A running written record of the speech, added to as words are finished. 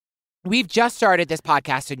We've just started this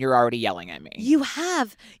podcast and you're already yelling at me. You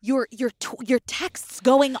have your texts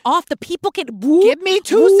going off. The people can... Give me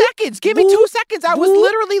 2 seconds. Give me 2 seconds. I was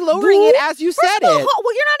literally lowering it as you said it. Well, you're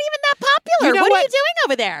not even that popular. You know what are you doing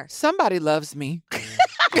over there? Somebody loves me.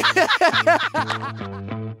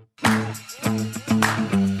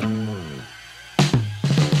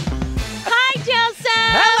 Hi, Joseph.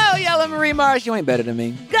 Hello, Yellow Marie Marsh. You ain't better than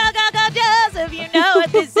me. Go, Joseph. You know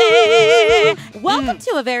what they say. Welcome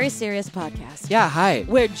to a very serious podcast. Yeah, hi.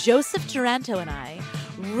 Where Joseph Taranto and I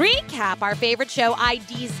recap our favorite show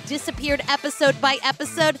ID's Disappeared episode by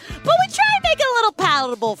episode, but we try and make it a little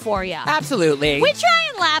palatable for you. Absolutely. We try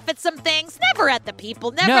and laugh at some things, never at the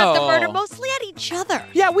people, never at the murder, mostly at each other.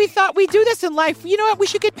 Yeah, we thought we'd do this in life. You know what? We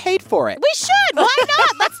should get paid for it. We should. Why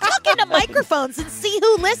not? Let's talk into microphones and see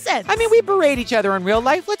who listens. I mean, we berate each other in real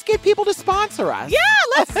life. Let's get people to sponsor us. Yeah,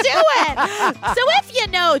 let's do it. So if you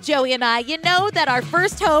know Joey and I, you know that our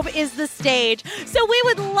first home is the stage. So we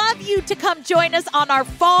would love you to come join us on our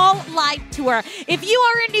fall live tour. If you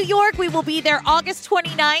are in New York, we will be there August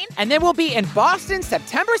 29th. And then we'll be in Boston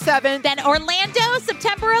September 7th. Then Orlando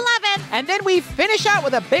September 11th. And then we finish out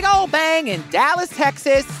with a big old bang in Dallas,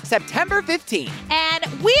 Texas, September 15th. And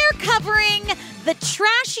we're covering the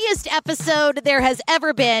trashiest episode there has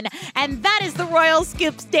ever been, and that is the Royal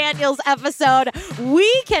Scoops Daniels episode.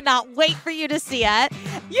 We cannot wait for you to see it.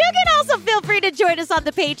 You can also feel free to join us on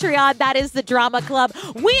the Patreon. That is the Drama Club.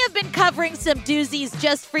 We have been covering some doozies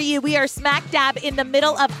just for you. We are smack dab in the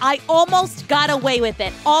middle of I Almost Got Away With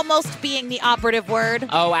It. Almost being the operative word.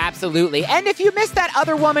 Oh, absolutely. And if you missed that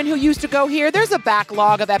other woman who used to go here, there's a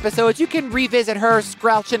backlog of episodes. You can revisit her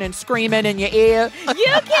squelching and screaming in your ear.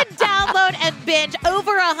 You can download and binge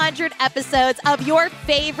over 100 episodes of your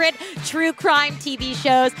favorite true crime TV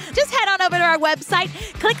shows. Just head on over to our website,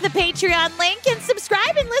 click the Patreon link, and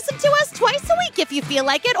subscribe and listen to us twice a week if you feel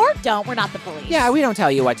like it, or don't. We're not the police. Yeah, we don't tell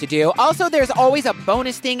you what to do. Also, there's always a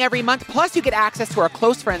bonus thing every month. Plus, you get access to our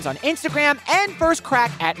close friends on Instagram and first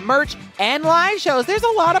crack at merch and live shows. There's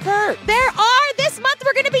a lot of perks. There are. This month,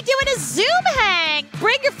 we're going to be doing a Zoom hang.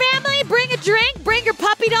 Bring your family, bring a drink, bring your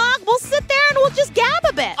puppy dog. We'll sit there and we'll just gab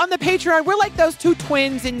a bit. On the Patreon, we're like those two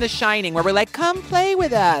twins in The Shining where we're like, come play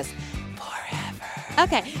with us forever.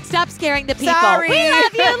 Okay, stop scaring the people. Sorry. We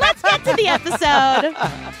love you. Let's get to the episode.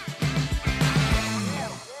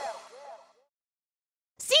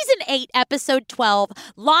 Season 8, Episode 12,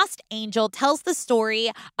 Lost Angel, tells the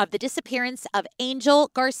story of the disappearance of Angel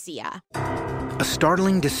Garcia. A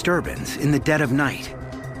startling disturbance in the dead of night.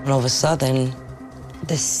 All of a sudden,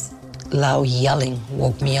 this loud yelling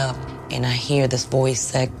woke me up, and I hear this voice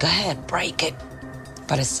say, "Go ahead, break it."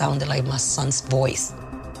 But it sounded like my son's voice.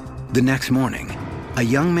 The next morning, a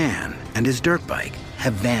young man and his dirt bike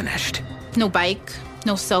have vanished. No bike,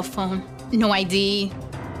 no cell phone, no ID,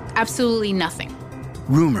 absolutely nothing.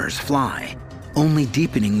 Rumors fly, only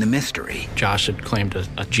deepening the mystery. Josh had claimed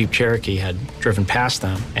a Jeep Cherokee had driven past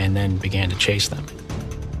them and then began to chase them.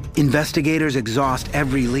 Investigators exhaust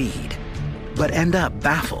every lead, but end up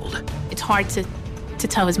baffled. It's hard to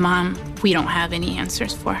tell his mom we don't have any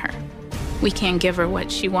answers for her. We can't give her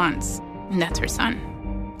what she wants, and that's her son.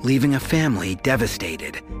 Leaving a family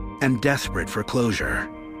devastated and desperate for closure.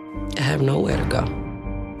 I have nowhere to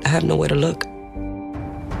go. I have nowhere to look.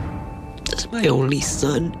 That's my only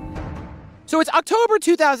son. So it's October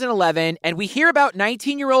 2011, and we hear about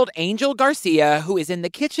 19-year-old Angel Garcia, who is in the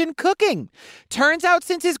kitchen cooking. Turns out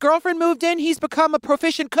since his girlfriend moved in, he's become a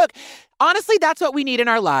proficient cook. Honestly, that's what we need in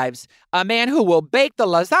our lives. A man who will bake the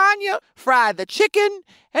lasagna, fry the chicken,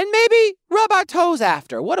 and maybe rub our toes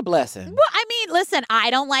after. What a blessing. Well, I mean, listen,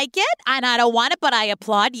 I don't like it, and I don't want it, but I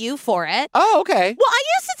applaud you for it. Oh, okay. Well, I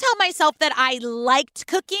used to tell myself that I liked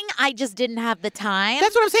cooking. I just didn't have the time.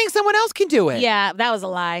 That's what I'm saying. Someone else can do it. Yeah, that was a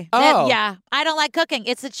lie. Oh. Yeah, I don't like cooking.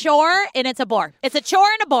 It's a chore, and it's a bore. It's a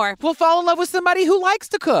chore and a bore. We'll fall in love with somebody who likes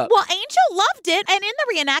to cook. Well, Angel loved it, and in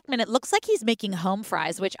the reenactment, it looks like he's making home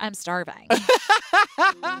fries, which I'm starving.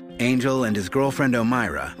 Angel and his girlfriend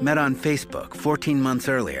Omira met on Facebook 14 months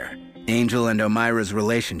earlier. Angel and Omira's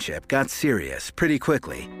relationship got serious pretty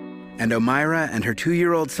quickly, and Omira and her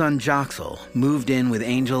 2-year-old son Joxel moved in with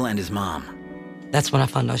Angel and his mom. That's when I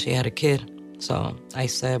found out she had a kid. So I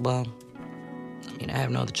said, well, I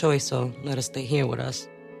have no other choice, so let her stay here with us.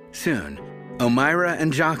 Soon, Omira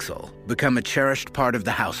and Joxel become a cherished part of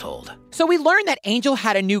the household. So we learned that Angel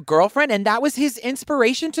had a new girlfriend, and that was his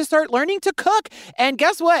inspiration to start learning to cook. And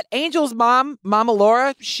guess what? Angel's mom, Mama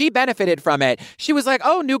Laura, she benefited from it. She was like,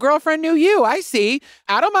 oh, new girlfriend, new you. I see.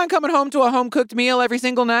 I don't mind coming home to a home-cooked meal every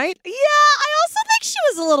single night. Yeah, I also think think she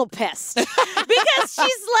was a little pissed because she's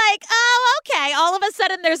like, oh, okay. All of a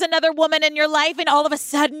sudden there's another woman in your life and all of a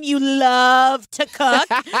sudden you love to cook.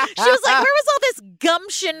 She was like, where was all this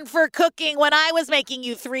gumption for cooking when I was making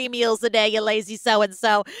you 3 meals a day, you lazy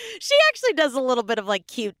so-and-so? She actually does a little bit of like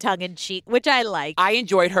cute tongue-in-cheek, which I like. I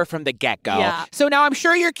enjoyed her from the get-go. Yeah. So now I'm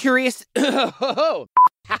sure you're curious.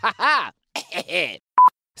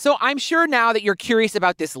 So I'm sure now that you're curious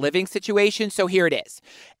about this living situation, so here it is.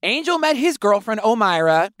 Angel met his girlfriend,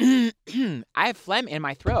 Omira. I have phlegm in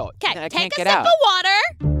my throat. Okay, that I take can't a get sip out. of water.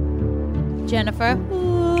 Jennifer.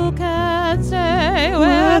 Who can say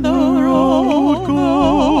where the road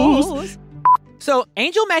goes? So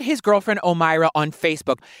Angel met his girlfriend, Omira, on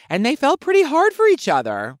Facebook, and they felt pretty hard for each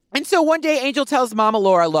other. And so one day, Angel tells Mama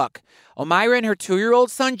Laura, look, Omira and her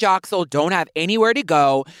 2-year-old son, Joxel, don't have anywhere to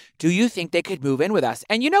go. Do you think they could move in with us?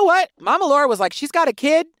 And you know what? Mama Laura was like, she's got a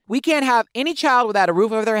kid. We can't have any child without a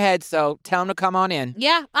roof over their head, so tell them to come on in.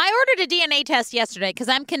 Yeah, I ordered a DNA test yesterday because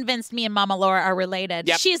I'm convinced me and Mama Laura are related.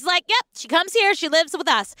 Yep. She's like, yep, she comes here, she lives with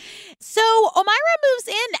us. So Omira moves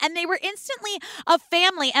in, and they were instantly a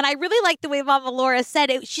family. And I really like the way Mama Laura said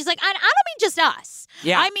it. She's like, I don't mean just us.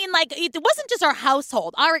 Yeah. I mean, like, it wasn't just our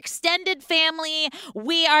household, our extended family.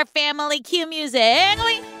 We are family. Cue music.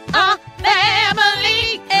 We are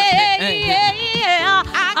family.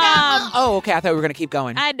 Oh, okay. I thought we were going to keep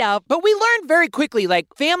going. I know. But we learned very quickly, like,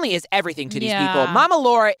 family is everything to these people. Mama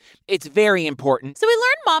Laura, it's very important. So we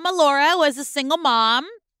learned Mama Laura was a single mom.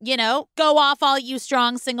 You know, go off all you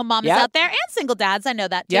strong single moms out there and single dads. I know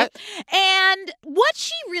that too. Yep. And what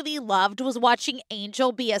she really loved was watching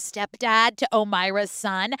Angel be a stepdad to Omira's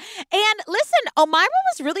son. And listen, Omira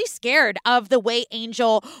was really scared of the way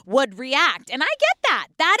Angel would react. And I get that.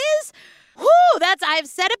 That is... I've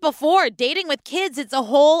said it before. Dating with kids, it's a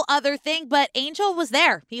whole other thing. But Angel was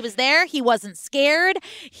there. He was there. He wasn't scared.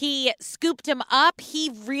 He scooped him up. He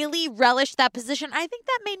really relished that position. I think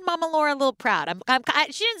that made Mama Laura a little proud.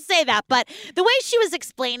 She didn't say that, but the way she was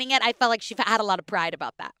explaining it, I felt like she had a lot of pride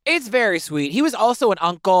about that. It's very sweet. He was also an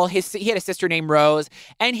uncle. He had a sister named Rose,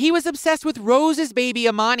 and he was obsessed with Rose's baby,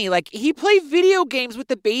 Amani. Like, he played video games with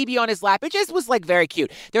the baby on his lap. It just was, like, very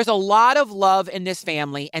cute. There's a lot of love in this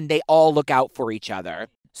family, and they all look out for each other.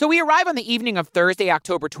 So we arrive on the evening of Thursday,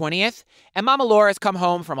 October 20th, and Mama Laura's come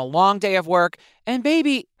home from a long day of work, and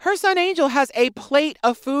baby, her son Angel has a plate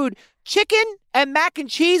of food, chicken and mac and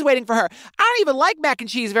cheese waiting for her. I don't even like mac and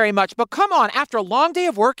cheese very much, but come on, after a long day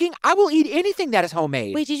of working, I will eat anything that is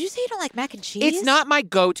homemade. Wait, did you say you don't like mac and cheese? It's not my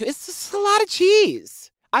go-to. It's just a lot of cheese.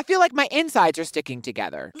 I feel like my insides are sticking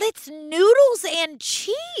together. It's noodles and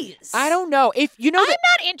cheese. I don't know. If you know, I'm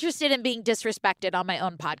not interested in being disrespected on my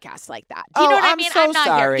own podcast like that. Do you know what I mean? I'm so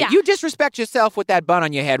sorry. Here. Yeah. You disrespect yourself with that bun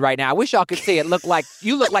on your head right now. I wish y'all could see it.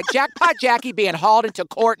 You look like Jackpot Jackie being hauled into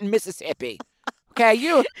court in Mississippi. Okay,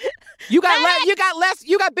 you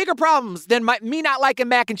got bigger problems than me not liking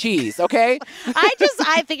mac and cheese, okay?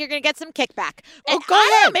 I think you're going to get some kickback. Oh, And go I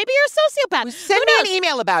don't ahead. know, maybe you're a sociopath. Send me an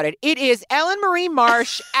email about it. It is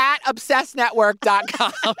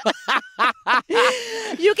ellenmariemarsh@obsessednetwork.com.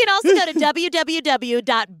 You can also go to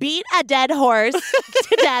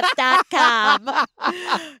www.beatadeadhorse-to-death.com.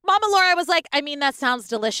 Mama Laura was like, I mean, that sounds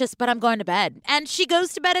delicious, but I'm going to bed. And she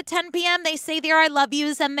goes to bed at 10 p.m. They say their I love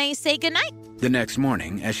yous and they say goodnight. The next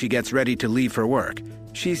morning, as she gets ready to leave for work,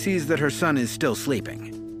 she sees that her son is still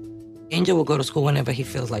sleeping. Angel will go to school whenever he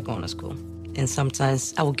feels like going to school. And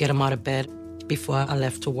sometimes I will get him out of bed before I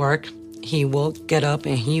left to work. He will get up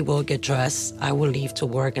and he will get dressed. I will leave to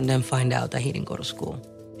work and then find out that he didn't go to school.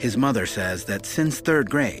 His mother says that since 3rd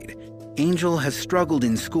grade, Angel has struggled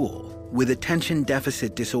in school with attention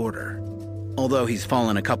deficit disorder. Although he's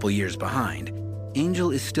fallen a couple years behind,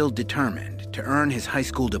 Angel is still determined to earn his high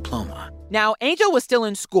school diploma. Now, Angel was still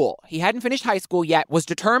in school. He hadn't finished high school yet, was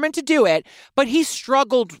determined to do it, but he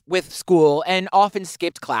struggled with school and often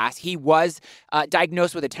skipped class. He was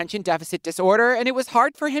diagnosed with attention deficit disorder, and it was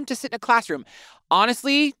hard for him to sit in a classroom.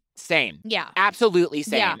 Honestly, same. Yeah. Absolutely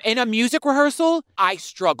same. Yeah. In a music rehearsal, I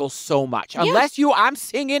struggle so much. Unless I'm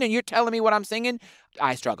singing and you're telling me what I'm singing,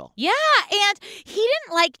 I struggle. Yeah, and he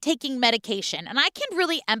didn't like taking medication. And I can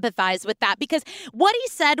really empathize with that because what he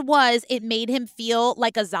said was it made him feel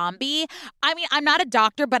like a zombie. I mean, I'm not a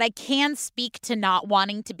doctor, but I can speak to not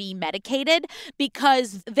wanting to be medicated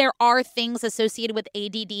because there are things associated with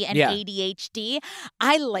ADD and ADHD.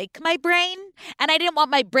 I like my brain, and I didn't want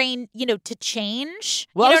my brain, to change.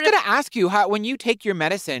 Well, I was going to ask you, when you take your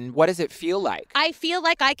medicine, what does it feel like? I feel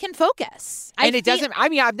like I can focus. And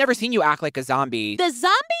I've never seen you act like a zombie. The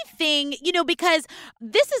zombie thing, because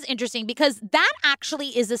this is interesting because that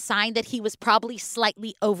actually is a sign that he was probably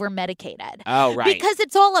slightly over-medicated. Oh, right. Because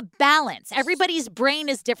it's all a balance. Everybody's brain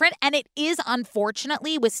is different, and it is,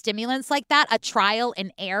 unfortunately, with stimulants like that, a trial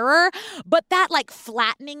and error. But that,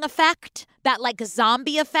 flattening effect, that,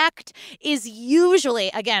 zombie effect is usually,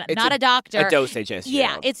 again, It's not a doctor. A dosage issue.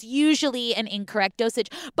 Yeah, it's usually an incorrect dosage.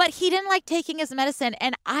 But he didn't like taking his medicine,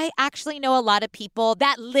 and I actually know a lot of people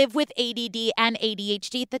that live with ADD and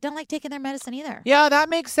ADHD that don't like taking their medicine either. Yeah, that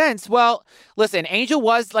makes sense. Well, listen, Angel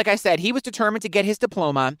was, like I said, he was determined to get his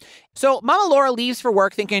diploma. So Mama Laura leaves for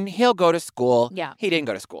work thinking he'll go to school. Yeah. He didn't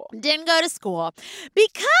go to school. Didn't go to school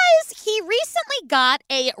because he recently got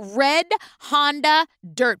a red Honda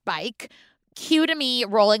dirt bike. Cue to me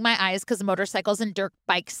rolling my eyes because motorcycles and dirt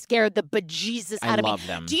bikes scared the bejesus out of me. I love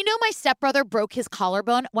them. Do you know my stepbrother broke his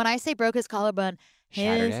collarbone? When I say broke his collarbone,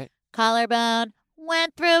 Shattered his it. collarbone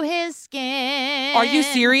went through his skin. Are you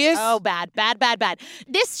serious? Oh, bad.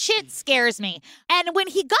 This shit scares me. And when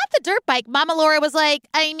he got the dirt bike, Mama Laura was like,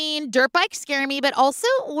 dirt bikes scare me, but also,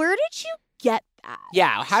 where did you get that?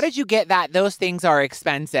 Yeah, how did you get that? Those things are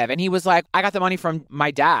expensive. And he was like, I got the money from my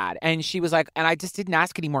dad. And she was like, and I just didn't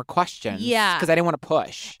ask any more questions. Yeah. Because I didn't want to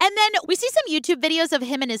push. And then we see some YouTube videos of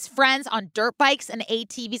him and his friends on dirt bikes and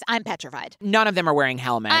ATVs. I'm petrified. None of them are wearing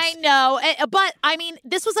helmets. I know. But,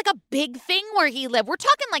 this was a big thing where he lived. We're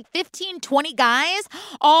talking 15, 20 guys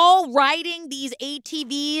all riding these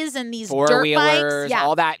ATVs and these dirt bikes. Four-wheelers, Yeah.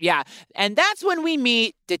 all that. Yeah. And that's when we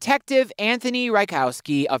meet Detective Anthony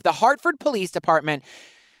Rykowski of the Hartford Police Department.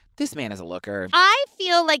 This man is a looker. I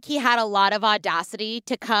feel like he had a lot of audacity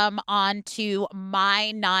to come onto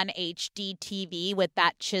my non-HD TV with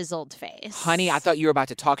that chiseled face. Honey, I thought you were about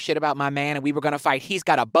to talk shit about my man and we were going to fight. He's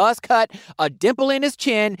got a buzz cut, a dimple in his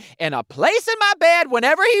chin, and a place in my bed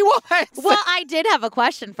whenever he wants. Well, I did have a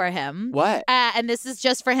question for him. What? And this is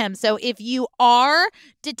just for him. So if you are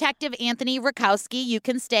Detective Anthony Rykowski, you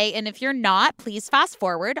can stay. And if you're not, please fast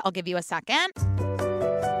forward. I'll give you a second.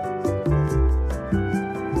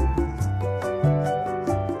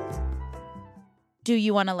 Do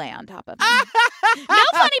you want to lay on top of me? No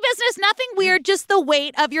funny business, nothing weird, just the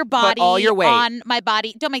weight of your body all your weight. on my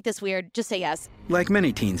body. Don't make this weird. Just say yes. Like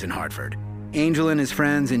many teens in Hartford, Angel and his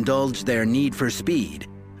friends indulged their need for speed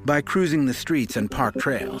by cruising the streets and park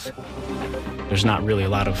trails. There's not really a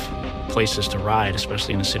lot of places to ride,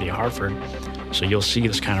 especially in the city of Hartford. So you'll see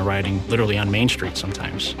this kind of riding literally on Main Street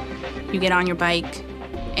sometimes. You get on your bike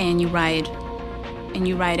and you ride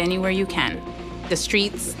anywhere you can. The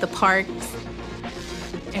streets, the parks,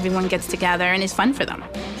 everyone gets together and it's fun for them.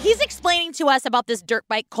 He's explaining to us about this dirt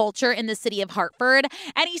bike culture in the city of Hartford,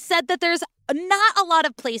 and he said that there's not a lot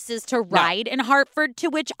of places to ride in Hartford, to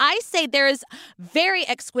which I say there's very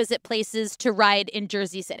exquisite places to ride in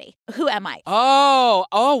Jersey City. Who am I? Oh,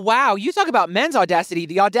 wow. You talk about men's audacity.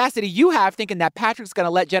 The audacity you have thinking that Patrick's going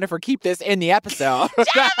to let Jennifer keep this in the episode.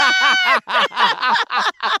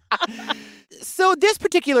 So this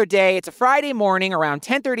particular day, it's a Friday morning around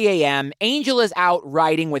 10:30 a.m. Angel is out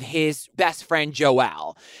riding with his best friend,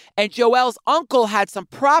 Joel. And Joel's uncle had some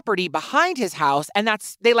property behind his house, and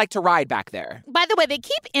they like to ride back there. By the way, they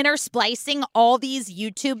keep intersplicing all these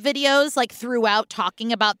YouTube videos throughout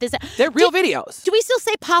talking about this. They're real videos. Do we still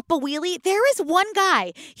say Papa Wheelie? There is one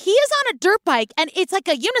guy. He is on a dirt bike, and it's like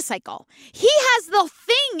a unicycle. He has the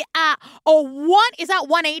thing at is that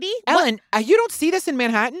 180? Ellen, you don't see this in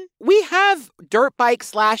Manhattan? We have dirt bike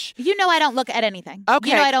 / You know I don't look at anything. Okay.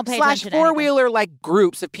 You know I don't pay attention to anything. /4-wheeler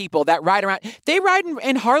groups of people that ride around. They ride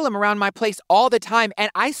in Harlem around my place all the time,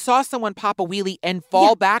 and I saw someone pop a wheelie and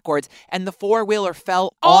fall backwards, and the 4-wheeler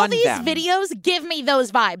fell on them. All these videos give me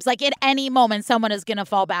those vibes. At any moment, someone is going to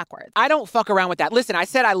fall backwards. I don't fuck around with that. Listen, I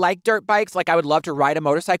said I like dirt bikes, I would love to ride a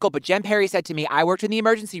motorcycle, but Jen Perry said to me, I worked in the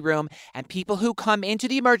emergency room, and people who come into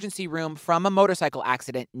the emergency room from a motorcycle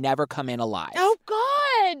accident never come in alive. Oh,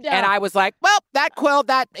 good. And I was like, well, that quelled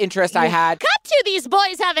that interest I had. Cut to these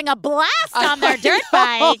boys having a blast on their dirt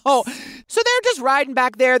bikes. So they're just riding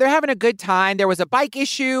back there. They're having a good time. There was a bike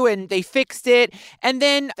issue and they fixed it. And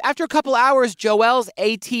then after a couple hours, Joel's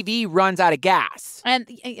ATV runs out of gas. And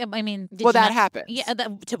that happened. Yeah,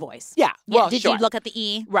 to boys. Yeah. Well, Did you look at the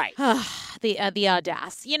E? Right. The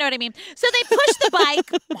audace. You know what I mean? So they pushed the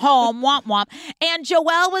bike home, womp womp. And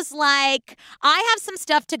Joel was like, I have some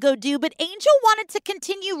stuff to go do, but Angel wanted to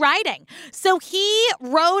continue riding. So he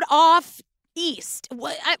rode off east,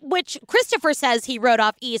 which Christopher says he rode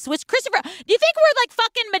off east. Which Christopher, do you think we're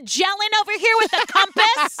fucking Magellan over here with a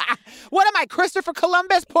compass? What am I, Christopher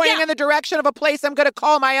Columbus, pointing in the direction of a place I'm going to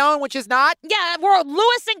call my own, which is not? Yeah, we're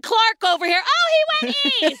Lewis and Clark over here. Oh, he went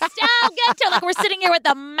east. I'll get to it. Like we're sitting here with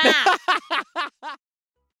the map.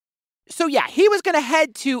 So, yeah, he was going to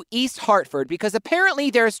head to East Hartford because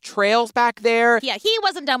apparently there's trails back there. Yeah, he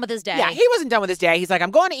wasn't done with his day. Yeah, he wasn't done with his day. He's like,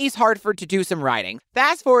 I'm going to East Hartford to do some riding.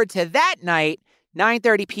 Fast forward to that night,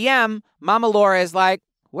 9:30 p.m., Mama Laura is like,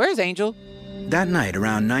 where's Angel? That night,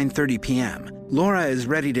 around 9:30 p.m., Laura is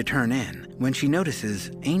ready to turn in when she notices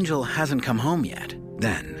Angel hasn't come home yet.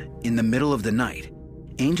 Then, in the middle of the night,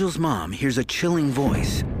 Angel's mom hears a chilling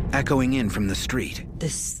voice echoing in from the street.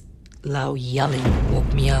 This loud yelling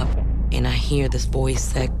woke me up, and I hear this voice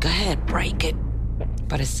say, "Go ahead, break it."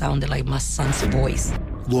 But it sounded like my son's voice.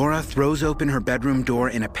 Laura throws open her bedroom door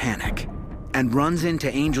in a panic and runs into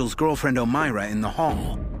Angel's girlfriend O'Mara in the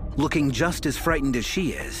hall, looking just as frightened as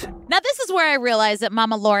she is. Now, this is where I realize that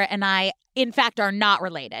Mama Laura and I, in fact, are not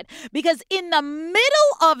related. Because in the middle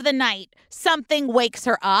of the night, something wakes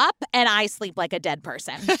her up and I sleep like a dead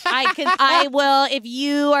person. I will, if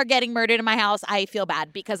you are getting murdered in my house, I feel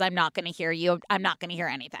bad because I'm not going to hear you. I'm not going to hear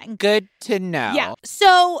anything. Good to know. Yeah.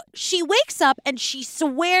 So she wakes up and she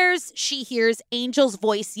swears she hears Angel's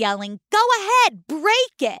voice yelling, "Go ahead,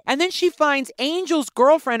 break it." And then she finds Angel's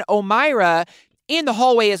girlfriend, O'Mara, in the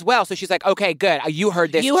hallway as well. So she's like, okay, good. You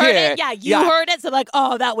heard this too. You heard it? Yeah, you heard it. So like,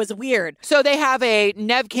 oh, that was weird. So they have a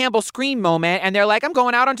Nev Campbell scream moment and they're like, I'm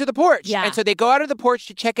going out onto the porch. Yeah. And so they go out of the porch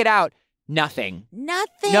to check it out. Nothing.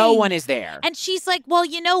 No one is there. And she's like, well,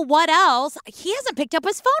 you know what else? He hasn't picked up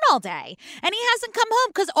his phone all day. And he hasn't come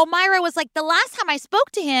home because O'Mara was like, the last time I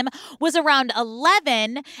spoke to him was around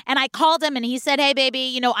 11. And I called him and he said, hey, baby,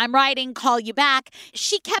 you know, I'm riding, call you back.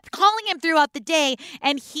 She kept calling him throughout the day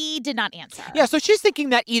and he did not answer. Yeah, so she's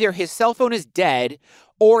thinking that either his cell phone is dead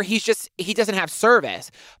or he doesn't have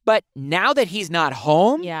service. But now that he's not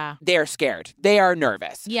home, they're scared. They are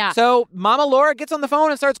nervous. Yeah. So Mama Laura gets on the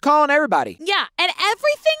phone and starts calling everybody. Yeah, and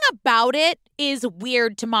everything about it is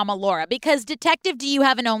weird to Mama Laura because Detective, do you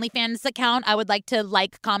have an OnlyFans account? I would like to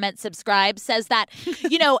like, comment, subscribe. Says that,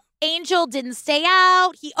 you know, Angel didn't stay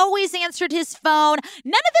out. He always answered his phone.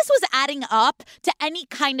 None of this was adding up to any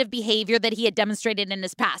kind of behavior that he had demonstrated in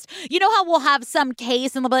his past. You know how we'll have some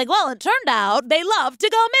case and they'll be like, well, it turned out they love to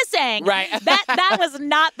go missing. Right. That was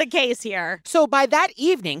not the case here. So by that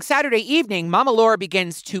evening, Saturday evening, Mama Laura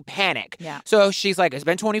begins to panic. Yeah. So she's like, it's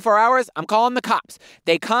been 24 hours. I'm calling the cops.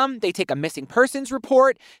 They come. They take a missing persons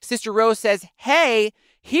report. Sister Rose says, hey,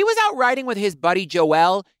 he was out riding with his buddy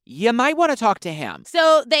Joel. You might want to talk to him.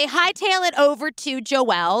 So they hightail it over to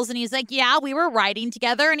Joel's and he's like, yeah, we were riding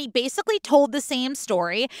together. And he basically told the same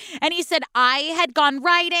story. And he said, I had gone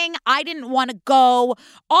riding. I didn't want to go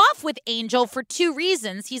off with Angel for two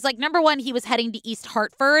reasons. He's like, number one, he was heading to East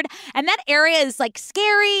Hartford. And that area is like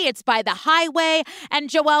scary. It's by the highway. And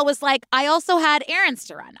Joel was like, I also had errands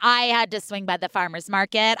to run. I had to swing by the farmer's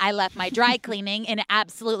market. I left my dry cleaning in an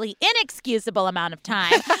absolutely inexcusable amount of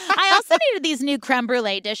time. I also needed these new creme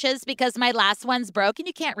brulee dishes because my last one's broke and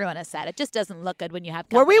you can't ruin a set. It just doesn't look good when you have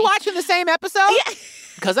company. Were we watching the same episode? Yeah.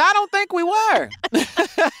 Because I don't think we were.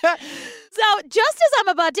 So just as I'm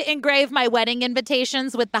about to engrave my wedding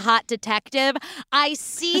invitations with the hot detective, I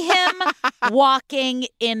see him walking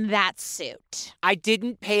in that suit. I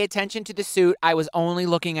didn't pay attention to the suit. I was only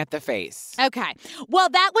looking at the face. Okay. Well,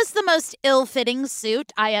 that was the most ill-fitting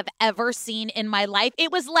suit I have ever seen in my life. It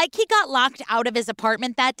was like he got locked out of his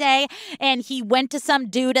apartment that day and he went to some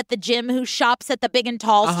dude at the gym who shops at the Big and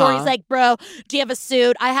Tall store. He's like, bro, do you have a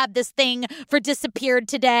suit? I have this thing for Disappeared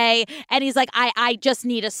today. And he's like, I just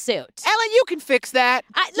need a suit. Ellen, you can fix that.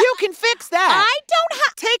 You can fix that. I don't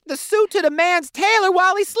have... Take the suit to the man's tailor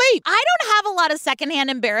while he sleeps. I don't have a lot of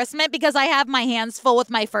secondhand embarrassment because I have my hands full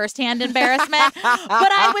with my firsthand embarrassment. But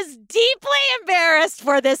I was deeply embarrassed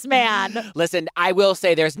for this man. Listen, I will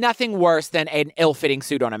say there's nothing worse than an ill-fitting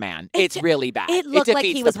suit on a man. It's really bad. It looked like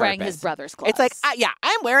he was wearing his brother's clothes. It's like,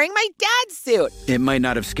 I'm wearing my dad's suit. It might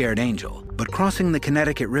not have scared Angel, but crossing the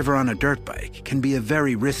Connecticut River on a dirt bike can be a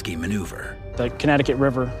very risky maneuver. The Connecticut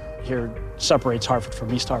River here separates Hartford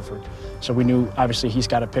from East Hartford. So we knew, obviously, he's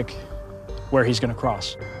got to pick where he's going to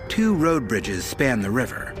cross. 2 road bridges span the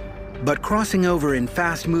river, but crossing over in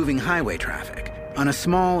fast-moving highway traffic on a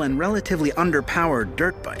small and relatively underpowered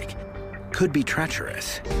dirt bike could be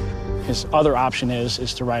treacherous. His other option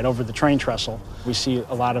is to ride over the train trestle. We see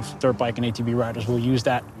a lot of dirt bike and ATV riders will use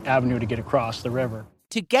that avenue to get across the river.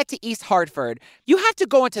 To get to East Hartford, you have to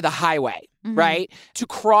go into the highway. right, to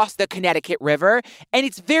cross the Connecticut River. And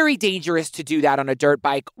it's very dangerous to do that on a dirt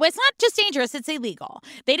bike. Well, it's not just dangerous, it's illegal.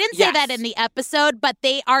 They didn't say that in the episode, but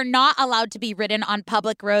they are not allowed to be ridden on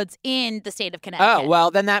public roads in the state of Connecticut. Oh,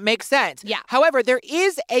 well, then that makes sense. Yeah. However, there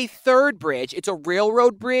is a third bridge. It's a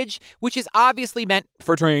railroad bridge, which is obviously meant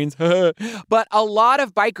for trains. But a lot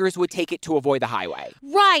of bikers would take it to avoid the highway.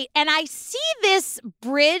 Right. And I see this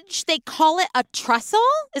bridge, they call it a trestle.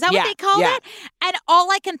 Is that what they call it? And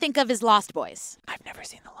all I can think of is Lost Boys. I've never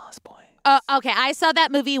seen The Lost Boys. Okay, I saw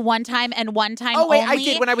that movie one time and one time only. I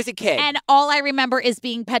did when I was a kid. And all I remember is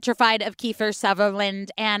being petrified of Kiefer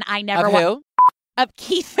Sutherland, and I never... Of who? Of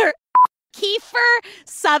Kiefer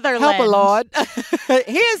Sutherland. Help a Lord.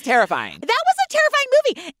 He is terrifying. That was a terrifying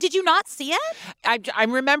movie. Did you not see it?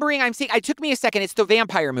 I'm remembering I'm seeing... It took me a second. It's the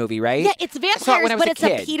vampire movie, right? Yeah, it's vampires, but it's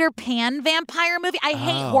a Peter Pan vampire movie. I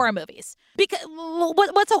hate horror movies. Because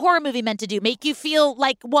what's a horror movie meant to do? Make you feel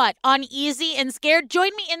like what? Uneasy and scared? Join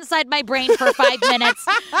me inside my brain for 5 minutes.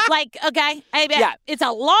 Like, okay? It's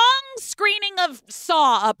a long screening of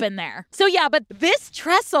Saw up in there. So yeah, but this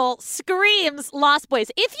trestle screams Lost Boys.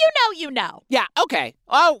 If you know, you know. Yeah, okay.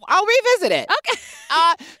 Oh, I'll revisit it. Okay.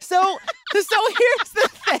 So here's the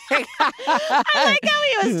thing. I like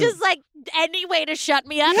how he was just like, any way to shut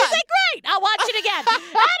me up. He's like, great, I'll watch it again.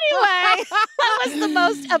 Anyway, that was the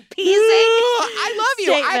most appeasing I love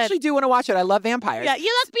you. statement. I actually do want to watch it. I love vampires. Yeah,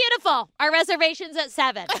 you look beautiful. Our reservation's at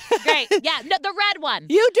 7. Great. Yeah, no, the red one.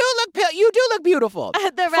 You do look beautiful.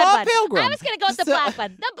 The red Fall one. Pilgrim. I was going to go with the black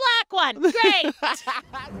one. The black one.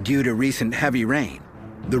 Great. Due to recent heavy rain,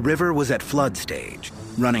 the river was at flood stage,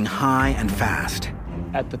 running high and fast.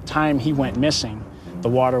 At the time he went missing, the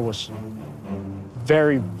water was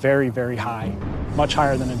very, very, very high, much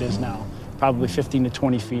higher than it is now, probably 15 to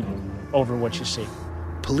 20 feet over what you see.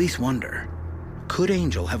 Police wonder, could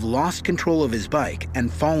Angel have lost control of his bike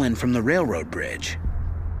and fallen from the railroad bridge?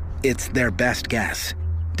 It's their best guess,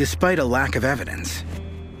 despite a lack of evidence.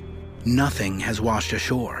 Nothing has washed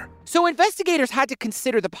ashore. So investigators had to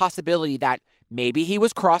consider the possibility that maybe he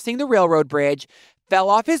was crossing the railroad bridge, fell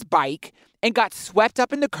off his bike, and got swept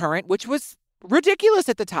up in the current, which was ridiculous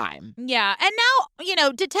at the time. Yeah. And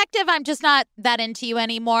now, detective, I'm just not that into you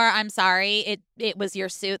anymore. I'm sorry. It was your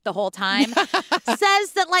suit the whole time.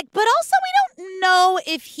 Says that, but also we don't know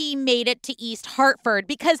if he made it to East Hartford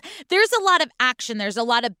because there's a lot of action. There's a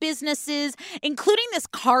lot of businesses, including this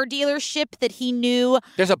car dealership that he knew.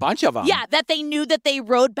 There's a bunch of them. Yeah, that they knew that they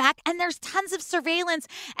rode back. And there's tons of surveillance.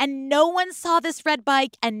 And no one saw this red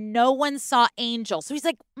bike and no one saw Angel. So he's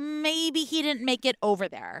like, maybe he didn't make it over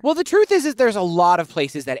there. Well, the truth is there's a lot of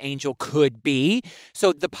places that Angel could be.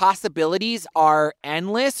 So the possibilities are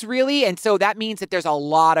endless, really. And so that means that there's a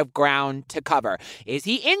lot of ground to cover. Is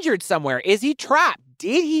he injured somewhere? Is he trapped?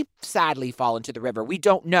 Did he sadly fall into the river? We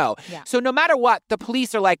don't know. Yeah. So no matter what, the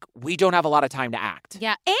police are like, we don't have a lot of time to act.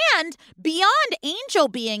 Yeah. And beyond Angel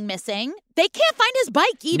being missing, they can't find his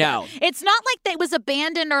bike either. No. It's not like it was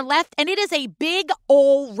abandoned or left, and it is a big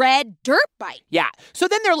old red dirt bike. Yeah. So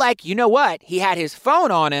then they're like, you know what? He had his phone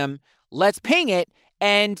on him. Let's ping it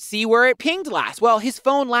and see where it pinged last. Well, his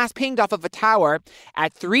phone last pinged off of a tower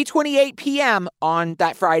at 3:28 p.m. on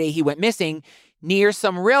that Friday he went missing near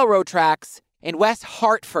some railroad tracks in West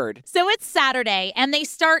Hartford. So it's Saturday, and they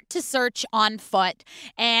start to search on foot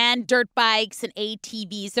and dirt bikes and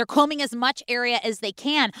ATVs. They're combing as much area as they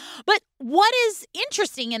can. But what is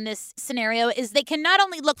interesting in this scenario is they can not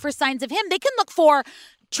only look for signs of him, they can look for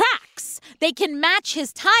tracks. They can match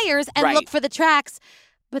his tires and look for the tracks.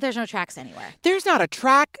 But there's no tracks anywhere. There's not a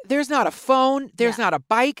track. There's not a phone. There's not a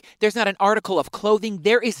bike. There's not an article of clothing.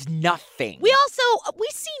 There is nothing. We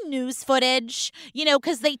see news footage,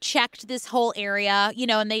 because they checked this whole area,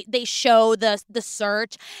 and they show the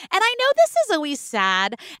search. And I know this is always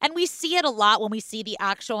sad, and we see it a lot when we see the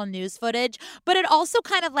actual news footage, but it also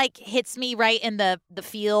kind of hits me right in the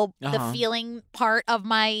feeling part of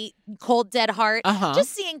my cold, dead heart.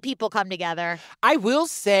 Just seeing people come together. I will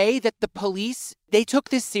say that the police, they took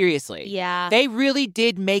this seriously. Yeah. They really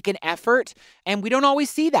did make an effort, and we don't always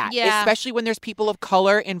see that, especially when there's people of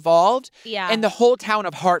color involved. Yeah. And the whole town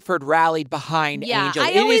of Hartford rallied behind Angel.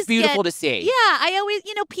 It is beautiful to see. Yeah, I always,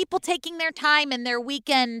 people taking their time and their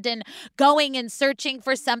weekend and going and searching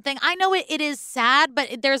for something. I know it is sad,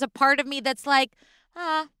 but there's a part of me that's like,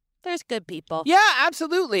 there's good people. Yeah,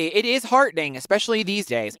 absolutely. It is heartening, especially these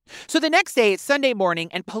days. So the next day, it's Sunday morning,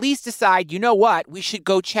 and police decide, you know what? We should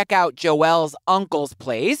go check out Joelle's uncle's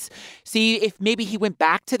place. See if maybe he went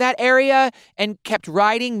back to that area and kept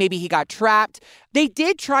riding. Maybe he got trapped. They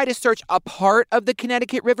did try to search a part of the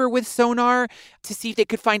Connecticut River with sonar to see if they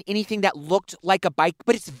could find anything that looked like a bike,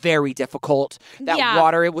 but it's very difficult. That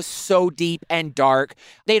water, it was so deep and dark.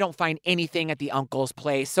 They don't find anything at the uncle's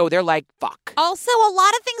place, so they're like, fuck. Also, a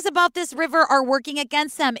lot of things about this river are working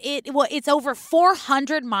against them. It's over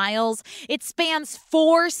 400 miles. It spans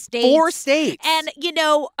 4 states. 4 states. And,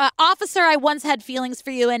 officer, I once had feelings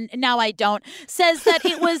for you, and now I don't, says that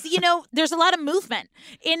it was, there's a lot of movement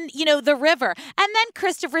in, the river. And then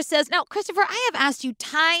Christopher says, now, Christopher, I have asked you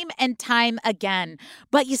time and time again,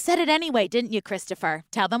 but you said it anyway, didn't you, Christopher?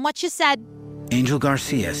 Tell them what you said. Angel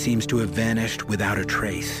Garcia seems to have vanished without a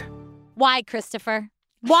trace. Why, Christopher?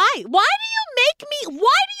 Why? Why do you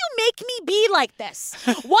make me be like this?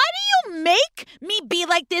 Why do you make me be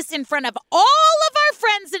like this in front of all of our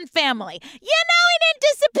friends and family? He didn't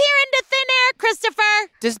disappear into thin air,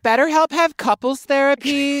 Christopher. Does BetterHelp have couples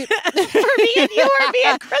therapy? For me and you or me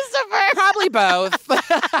and Christopher? Probably both.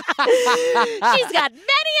 She's got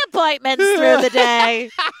many appointments through the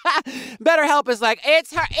day. BetterHelp is like,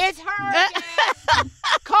 it's her again.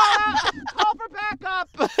 Call for backup.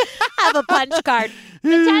 Have a punch card. The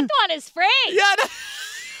 10th one is free. Yeah.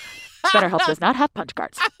 BetterHelp does not have punch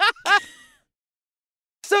cards.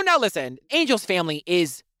 So now listen, Angel's family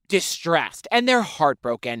is distressed and they're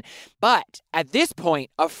heartbroken. But at this point,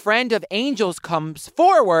 a friend of Angel's comes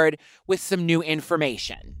forward with some new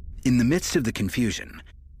information. In the midst of the confusion,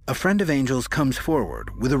 a friend of Angel's comes forward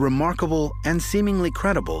with a remarkable and seemingly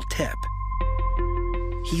credible tip.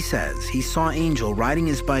 He says he saw Angel riding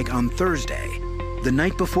his bike on Thursday, the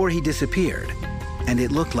night before he disappeared, and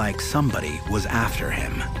it looked like somebody was after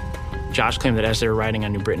him. Josh claimed that as they were riding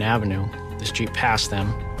on New Britain Avenue, this Jeep passed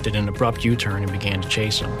them, did an abrupt U-turn, and began to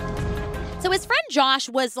chase them. So his friend Josh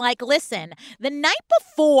was like, listen, the night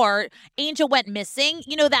before Angel went missing,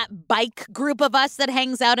 that bike group of us that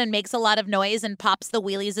hangs out and makes a lot of noise and pops the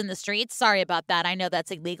wheelies in the streets. Sorry about that. I know that's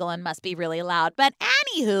illegal and must be really loud. But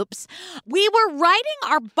anywhoops, we were riding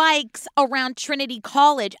our bikes around Trinity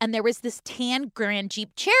College and there was this tan Grand Jeep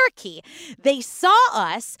Cherokee. They saw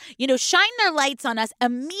us, shine their lights on us,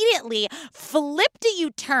 immediately flipped a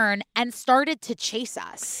U-turn and started to chase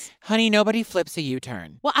us. Honey, nobody flips a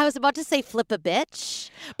U-turn. Well, I was about to say flip a bitch,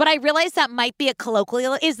 but I realized that might be a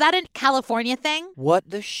colloquial. Is that a California thing? What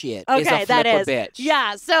the shit okay, is a flip that is. a bitch?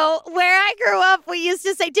 Yeah, so where I grew up, we used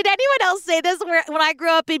to say, did anyone else say this? When I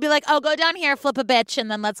grew up, he'd be like, oh, go down here, flip a bitch, and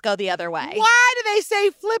then let's go the other way. Why do they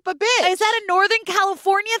say flip a bitch? Is that a Northern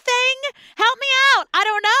California thing? Help me out. I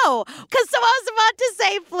don't know. Because so I was about to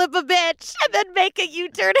say flip a bitch and then make a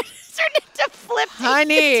U-turn and turn into flip a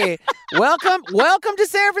Honey, welcome to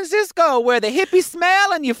San Francisco, where the hippies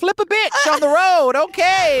smell and you flip a bitch on the road.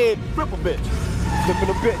 Okay. Flip a bitch. Flipping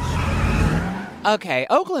a bitch. Okay,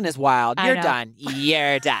 Oakland is wild. You're done.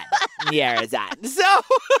 You're done. You're done.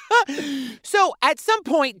 So at some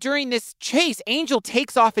point during this chase, Angel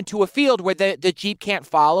takes off into a field where the Jeep can't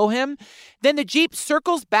follow him. Then the Jeep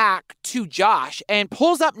circles back to Josh and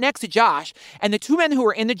pulls up next to Josh. And the two men who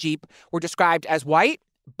were in the Jeep were described as white,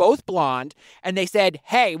 both blonde, and they said,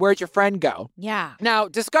 hey, where'd your friend go? Yeah. Now,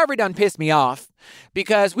 Discovery done pissed me off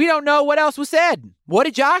because we don't know what else was said. What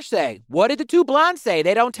did Josh say? What did the two blondes say?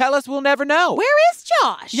 They don't tell us, we'll never know. Where is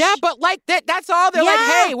Josh? Yeah, but that's all. They're like,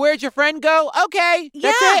 hey, where'd your friend go? Okay,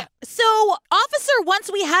 that's it. So, officer, once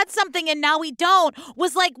we had something and now we don't,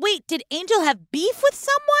 was like, wait, did Angel have beef with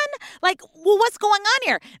someone? Like, well, what's going on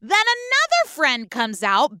here? Then another friend comes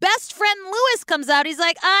out. Best friend Lewis comes out. He's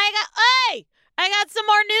like, I got some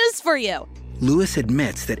more news for you. Lewis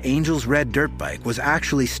admits that Angel's red dirt bike was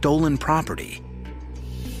actually stolen property.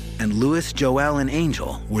 And Lewis, Joelle, and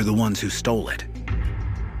Angel were the ones who stole it.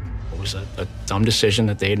 It was a dumb decision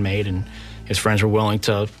that they had made, and his friends were willing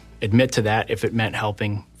to admit to that if it meant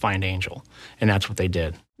helping find Angel. And that's what they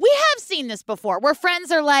did. We have seen this before, where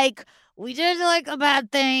friends are like, we did a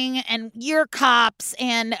bad thing and you're cops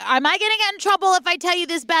and am I going to get in trouble if I tell you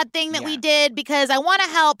this bad thing that we did because I want to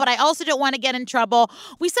help, but I also don't want to get in trouble.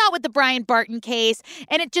 We saw it with the Brian Barton case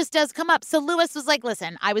and it just does come up. So Lewis was like,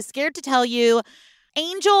 listen, I was scared to tell you.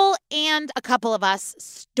 Angel and a couple of us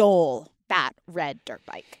stole that red dirt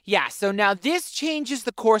bike. Yeah, so now this changes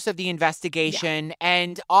the course of the investigation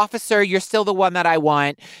and officer, you're still the one that I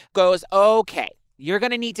want, goes, okay, you're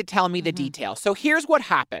going to need to tell me the details. So here's what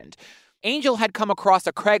happened. Angel had come across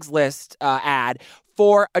a Craigslist ad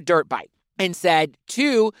for a dirt bike and said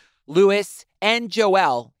to Lewis and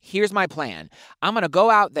Joelle, here's my plan. I'm going to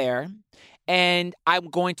go out there and I'm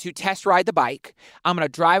going to test ride the bike. I'm going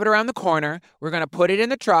to drive it around the corner. We're going to put it in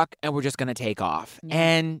the truck and we're just going to take off.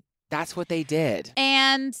 And That's what they did.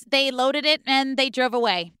 And they loaded it and they drove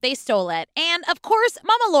away. They stole it. And of course,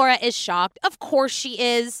 Mama Laura is shocked. Of course she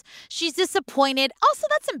is. She's disappointed. Also,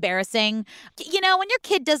 that's embarrassing. You know, when your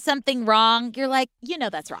kid does something wrong, you're like, you know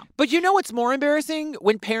that's wrong. But you know what's more embarrassing?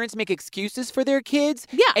 When parents make excuses for their kids.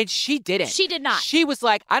 Yeah. And she didn't. She did not. She was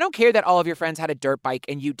like, I don't care that all of your friends had a dirt bike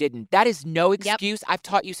and you didn't. That is no excuse. I've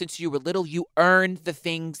taught you since you were little. You earned the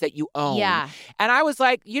things that you own. Yeah. And I was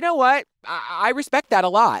like, you know what? I respect that a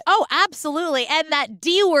lot. Oh, absolutely. And that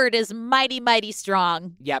D word is mighty, mighty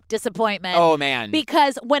strong. Yep. Disappointment. Oh, man.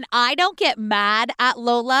 Because when I don't get mad at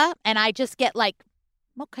Lola and I just get like,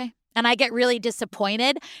 okay, and I get really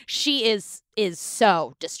disappointed, she is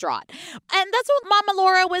so distraught. And that's what Mama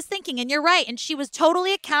Laura was thinking. And you're right. And she was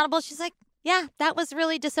totally accountable. She's like, yeah, that was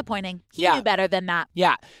really disappointing. He knew better than that.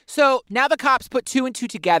 Yeah. So now the cops put 2 and 2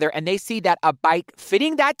 together and they see that a bike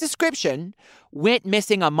fitting that description went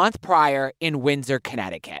missing a month prior in Windsor,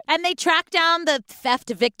 Connecticut. And they tracked down the theft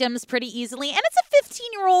victims pretty easily. And it's a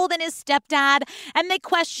 15-year-old and his stepdad. And they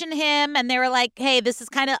question him and they were like, hey, this is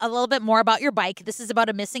kind of a little bit more about your bike. This is about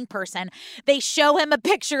a missing person. They show him a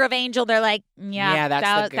picture of Angel. They're like,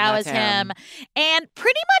 that was him. And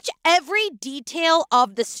pretty much every detail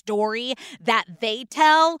of the story that they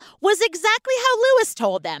tell was exactly how Lewis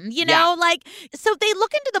told them. You know, so they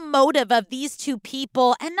look into the motive of these two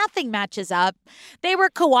people and nothing matches up. They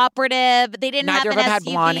were cooperative. They didn't Neither have of an them SUV. had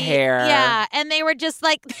blonde hair. Yeah, and they were just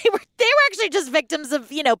like they were actually just victims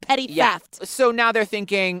of, petty theft. So now they're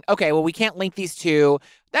thinking, okay, well, we can't link these two.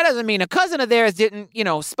 That doesn't mean a cousin of theirs didn't,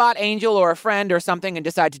 spot Angel or a friend or something and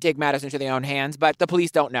decide to take matters into their own hands, but the police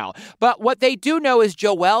don't know. But what they do know is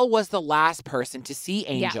Joel was the last person to see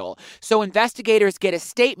Angel. Yeah. So investigators get a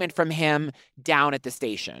statement from him down at the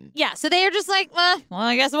station. Yeah, so they are just like, well,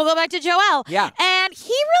 I guess we'll go back to Joel. Yeah. And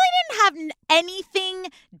he really didn't have anything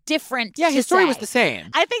different to say. Yeah, his story was the same.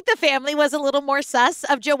 I think the family was a little more sus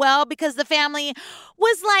of Joel because the family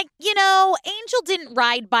was like, Angel didn't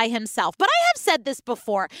ride by himself. But I have said this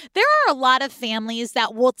before. There are a lot of families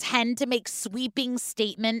that will tend to make sweeping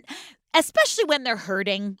statement, especially when they're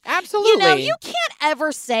hurting. Absolutely. You can't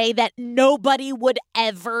ever say that nobody would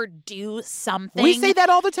ever do something. We say that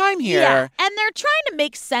all the time here. Yeah, and they're trying to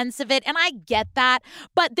make sense of it, and I get that.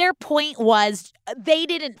 But their point was they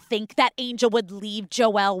didn't think that Angel would leave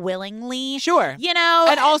Joel willingly. Sure.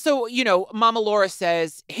 And also, Mama Laura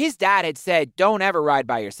says his dad had said, don't ever ride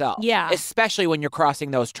by yourself. Yeah. Especially when you're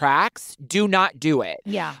crossing those tracks. Do not do it.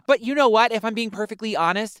 Yeah. But you know what? If I'm being perfectly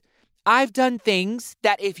honest, I've done things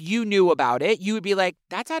that if you knew about it, you would be like,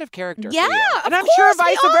 that's out of character for you. And I'm sure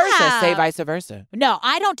vice versa. Say vice versa. No,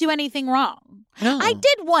 I don't do anything wrong. No. I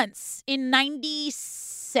did once in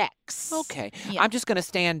 96. Okay. Yeah. I'm just going to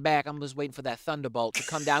stand back. I'm just waiting for that thunderbolt to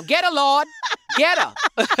come down. Get her, Lord. Get her.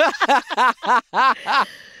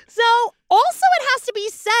 So, also it has to be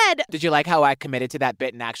said. Did you like how I committed to that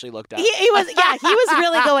bit and actually looked up? He was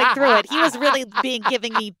really going through it. He was really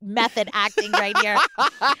giving me method acting right here.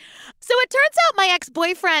 So it turns out my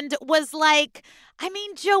ex-boyfriend was like,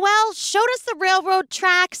 Joel showed us the railroad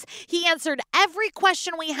tracks. He answered every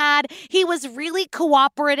question we had. He was really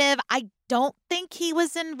cooperative. I don't think he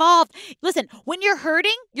was involved. Listen, when you're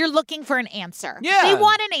hurting, you're looking for an answer. Yeah. They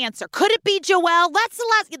want an answer. Could it be Joel? That's the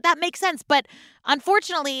last. That makes sense. But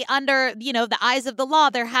unfortunately, under, the eyes of the law,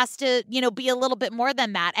 there has to, be a little bit more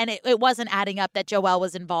than that. And it wasn't adding up that Joel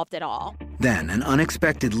was involved at all. Then an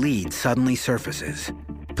unexpected lead suddenly surfaces.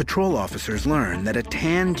 Patrol officers learn that a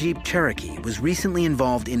tan Jeep Cherokee was recently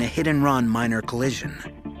involved in a hit-and-run minor collision.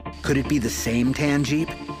 Could it be the same tan Jeep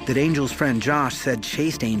that Angel's friend Josh said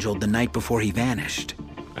chased Angel the night before he vanished?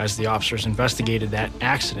 As the officers investigated that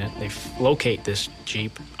accident, they locate this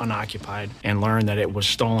Jeep unoccupied and learn that it was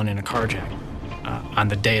stolen in a carjacking on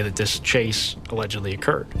the day that this chase allegedly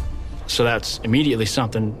occurred. So that's immediately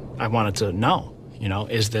something I wanted to know.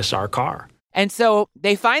 Is this our car? And so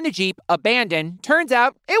they find the Jeep abandoned. Turns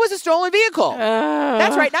out it was a stolen vehicle.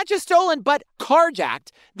 That's right. Not just stolen, but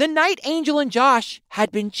carjacked the night Angel and Josh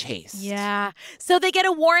had been chased. Yeah. So they get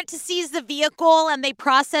a warrant to seize the vehicle and they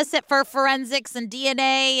process it for forensics and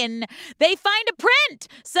DNA and they find a print.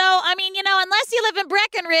 So, unless you live in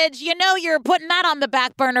Breckenridge, you're putting that on the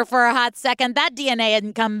back burner for a hot second. That DNA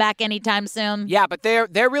hadn't come back anytime soon. Yeah, but they're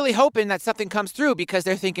really hoping that something comes through because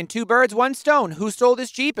they're thinking 2 birds, 1 stone. Who stole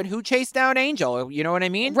this Jeep and who chased down Angel? You know what I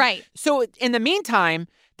mean? Right. So in the meantime,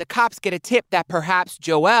 the cops get a tip that perhaps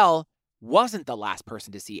Joel wasn't the last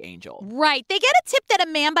person to see Angel. Right. They get a tip that a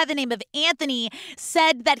man by the name of Anthony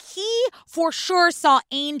said that he for sure saw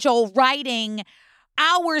Angel riding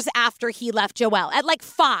hours after he left Joelle at like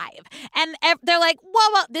 5. And they're like,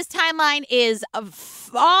 whoa, this timeline is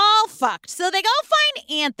all fucked. So they go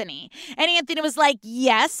find Anthony. And Anthony was like,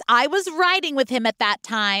 yes, I was riding with him at that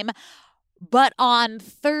time, but on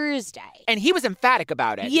Thursday. And he was emphatic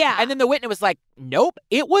about it. Yeah. And then the witness was like, nope,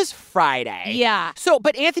 it was Friday. Yeah. So,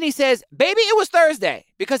 but Anthony says, baby, it was Thursday.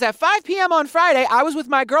 Because at 5 p.m. on Friday, I was with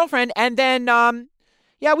my girlfriend. And then,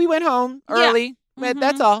 we went home early. Yeah.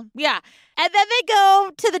 That's all. Yeah. And then they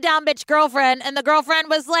go to the dumb bitch girlfriend, and the girlfriend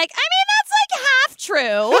was like, I mean, that's like half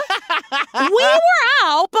true. We were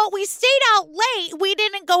out, but we stayed out late. We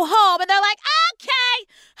didn't go home. And they're like, okay,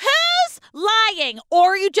 who's lying?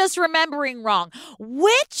 Or are you just remembering wrong?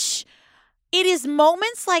 Which... It is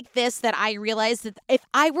moments like this that I realize that if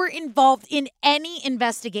I were involved in any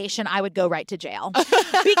investigation, I would go right to jail.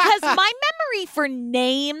 Because my memory for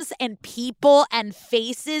names and people and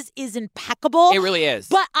faces is impeccable. It really is.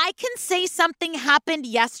 But I can say something happened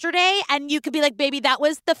yesterday, and you could be like, baby, that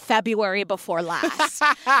was the February before last.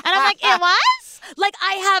 And I'm like, it was? Like,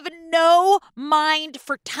 I have no mind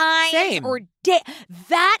for time or day.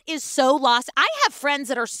 That is so lost. I have friends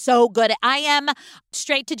that are so good. I am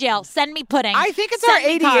straight to jail. Send me pudding. I think it's our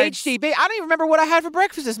ADHD. I don't even remember what I had for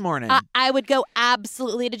breakfast this morning. I would go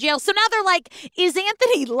absolutely to jail. So now they're like, is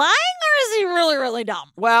Anthony lying or is he really, really dumb?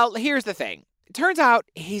 Well, here's the thing. It turns out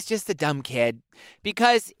he's just a dumb kid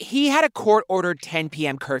because he had a court-ordered 10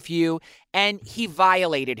 p.m. curfew, and he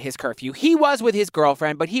violated his curfew. He was with his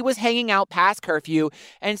girlfriend, but he was hanging out past curfew,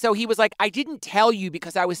 and so he was like, I didn't tell you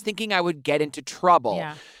because I was thinking I would get into trouble.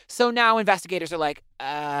 Yeah. So now investigators are like,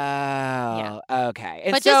 oh, okay.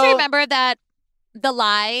 And but just remember that the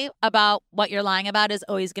lie about what you're lying about is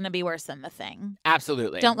always going to be worse than the thing.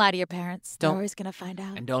 Absolutely. Don't lie to your parents. They're always going to find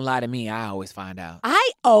out. And don't lie to me. I always find out.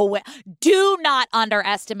 Do not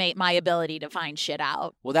underestimate my ability to find shit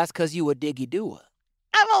out. Well, that's because you a diggy doer.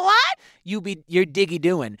 I'm a what? You're diggy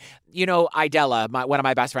doing. You know, Idella, one of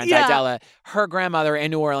my best friends, Idella, her grandmother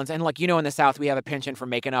in New Orleans, and like, you know, in the South, we have a penchant for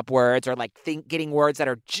making up words or like getting words that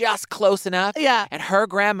are just close enough. Yeah. And her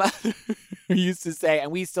grandmother used to say,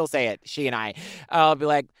 and we still say it, she and I'll be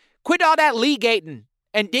like, quit all that legating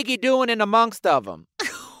and diggy doing in amongst of them.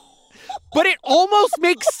 But it almost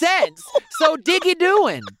makes sense. So diggy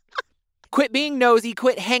doing. Quit being nosy,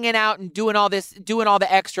 quit hanging out and doing all the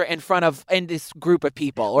extra in this group of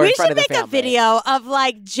people or in front of the family. We should make a video of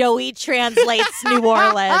like Joey translates New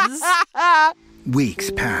Orleans.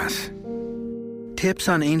 Weeks pass. Tips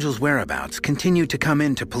on Angel's whereabouts continue to come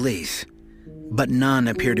in to police, but none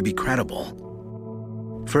appear to be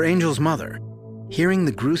credible. For Angel's mother, hearing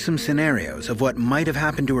the gruesome scenarios of what might have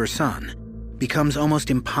happened to her son becomes almost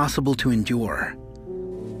impossible to endure.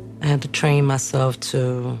 I had to train myself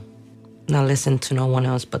to not listen to no one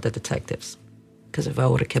else but the detectives. Because if I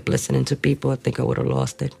would have kept listening to people, I think I would have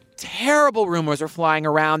lost it. Terrible rumors are flying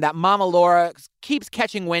around that Mama Laura keeps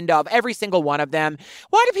catching wind of, every single one of them.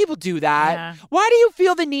 Why do people do that? Yeah. Why do you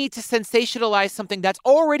feel the need to sensationalize something that's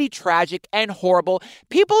already tragic and horrible?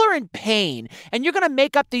 People are in pain, and you're going to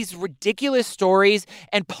make up these ridiculous stories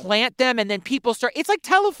and plant them, and then people start... It's like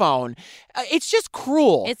telephone. It's just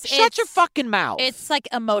cruel. Shut your fucking mouth. It's like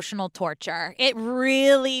emotional torture. It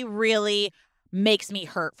really, really makes me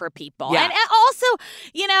hurt for people. Yeah. And also,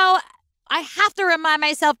 you know... I have to remind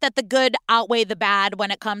myself that the good outweigh the bad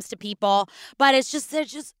when it comes to people. But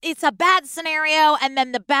it's a bad scenario. And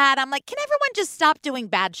then the bad, I'm like, can everyone just stop doing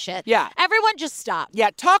bad shit? Yeah. Everyone just stop.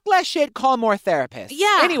 Yeah, talk less shit, call more therapists.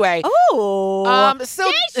 Yeah. Anyway. Oh.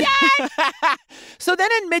 So then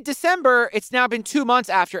in mid-December, it's now been 2 months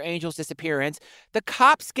after Angel's disappearance, the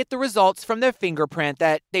cops get the results from their fingerprint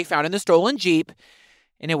that they found in the stolen Jeep.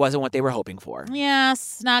 And it wasn't what they were hoping for.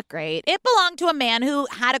 Yes, not great. It belonged to a man who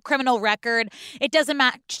had a criminal record. It doesn't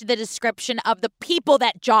match the description of the people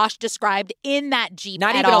that Josh described in that Jeep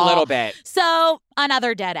Not at even all. a little bit. So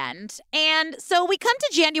another dead end. And so we come to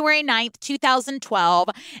January 9th, 2012,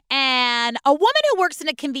 and a woman who works in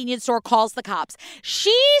a convenience store calls the cops.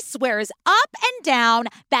 She swears up and down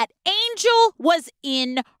that Angel was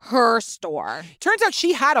in her store. Turns out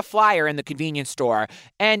she had a flyer in the convenience store.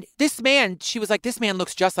 And this man, she was like, this man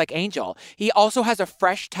looks just like Angel. He also has a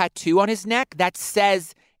fresh tattoo on his neck that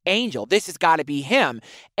says Angel. This has got to be him.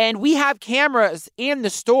 And we have cameras in the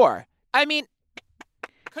store. I mean,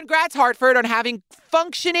 congrats, Hartford, on having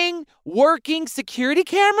functioning, working security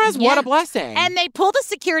cameras. Yeah. What a blessing. And they pull the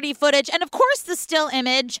security footage. And of course, the still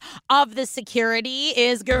image of the security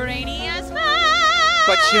is grainy as fuck.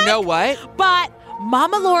 But you know what? But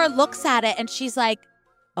Mama Laura looks at it and she's like,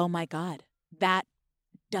 oh my God, that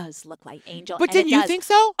does look like Angel. But didn't you think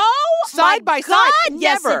so? Oh, Side by side,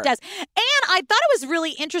 yes, never. it does. And I thought it was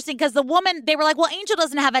really interesting because the woman, they were like, well, Angel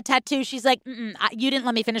doesn't have a tattoo. She's like, you didn't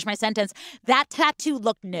let me finish my sentence. That tattoo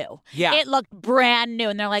looked new. Yeah. It looked brand new.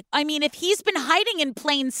 And they're like, I mean, if he's been hiding in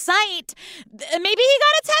plain sight, maybe he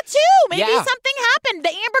got a tattoo. Maybe something happened. The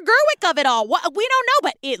Amber Gerwig of it all. We don't know,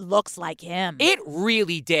 but it looks like him. It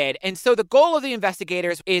really did. And so the goal of the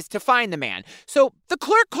investigators is to find the man. So the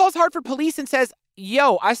clerk calls Hartford police and says,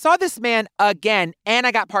 yo, I saw this man again, and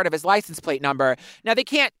I got part of his license plate number. Now, they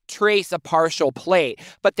can't trace a partial plate,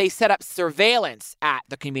 but they set up surveillance at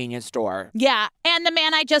the convenience store. Yeah, and the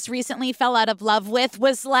man I just recently fell out of love with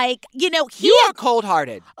was like, you are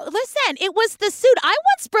cold-hearted. Listen, it was the suit. I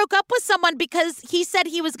once broke up with someone because he said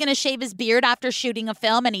he was going to shave his beard after shooting a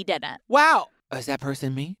film, and he didn't. Wow. Is that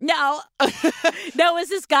person me? No. No, it was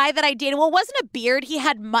this guy that I dated. Well, it wasn't a beard. He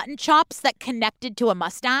had mutton chops that connected to a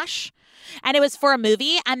mustache. And it was for a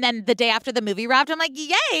movie. And then the day after the movie wrapped, I'm like,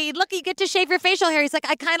 yay, look, you get to shave your facial hair. He's like,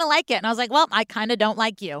 I kind of like it. And I was like, well, I kind of don't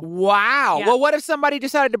like you. Wow. Yeah. Well, what if somebody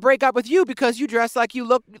decided to break up with you because you dressed like you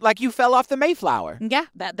look like you fell off the Mayflower? Yeah.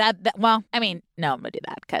 Well, I mean, no, I'm going to do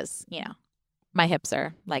that because, my hips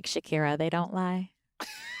are like Shakira. They don't lie.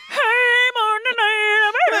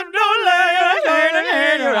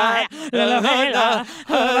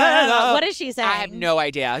 What is she saying? I have no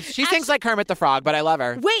idea. She sings like Kermit the Frog, but I love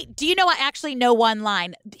her. Wait, do you know I actually know one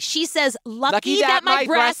line? She says, lucky that my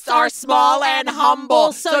breasts are small and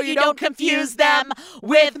humble so you don't confuse them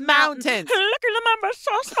with mountains. Lucky that my breasts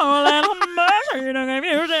are small and humble so you don't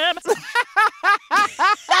confuse them.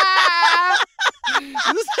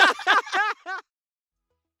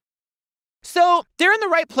 So they're in the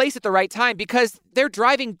right place at the right time because they're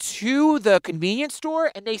driving to the convenience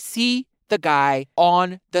store and they see the guy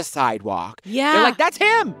on the sidewalk. Yeah. They're like, that's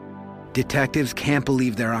him. Detectives can't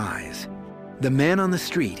believe their eyes. The man on the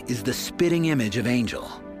street is the spitting image of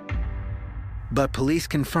Angel. But police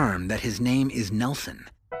confirm that his name is Nelson.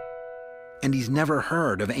 And he's never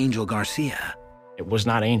heard of Angel Garcia. It was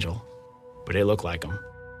not Angel, but it looked like him.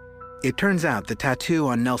 It turns out the tattoo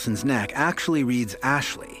on Nelson's neck actually reads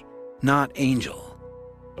Ashley, not Angel.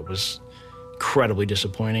 It was incredibly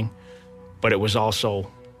disappointing, but it was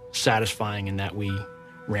also satisfying in that we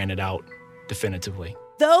ran it out definitively.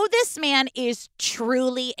 Though this man is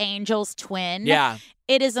truly Angel's twin,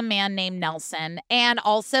 it is a man named Nelson. And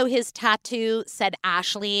also his tattoo said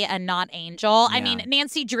Ashley and not Angel. Yeah. I mean,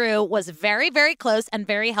 Nancy Drew was very, very close and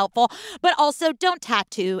very helpful. But also don't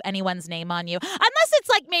tattoo anyone's name on you. Unless it's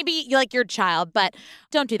like maybe like your child, but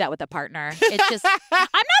don't do that with a partner. It's just, I'm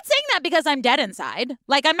not saying that because I'm dead inside.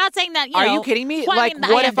 Like, I'm not saying that, Are you kidding me? Well, like, I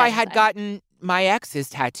mean, what if I had gotten my ex's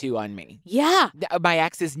tattoo on me? Yeah. My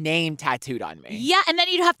ex's name tattooed on me. Yeah, and then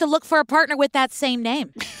you'd have to look for a partner with that same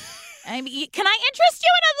name. I mean, can I interest you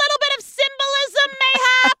in a little bit of symbolism,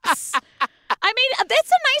 mayhaps? I mean,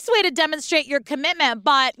 that's a nice way to demonstrate your commitment,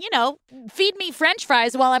 but, feed me French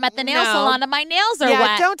fries while I'm at the nail salon and my nails are wet.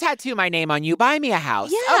 Yeah, don't tattoo my name on you. Buy me a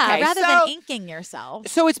house. Yeah, okay, rather than inking yourself.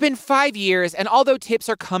 So it's been 5 years, and although tips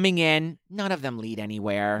are coming in, none of them lead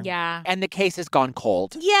anywhere. Yeah. And the case has gone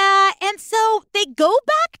cold. Yeah, and so they go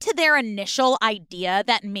back to their initial idea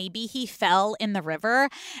that maybe he fell in the river.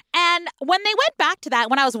 And when they went back to that,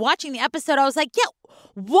 when I was watching the episode, I was like,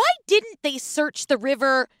 why didn't they search the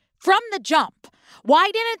river from the jump?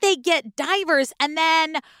 Why didn't they get divers? And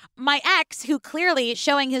then my ex, who clearly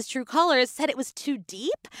showing his true colors, said it was too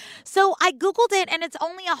deep. So I Googled it, and it's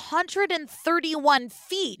only 131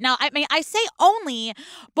 feet. Now, I mean, I say only,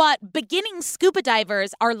 but beginning scuba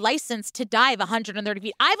divers are licensed to dive 130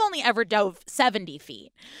 feet. I've only ever dove 70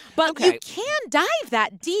 feet. But you can dive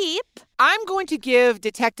that deep. I'm going to give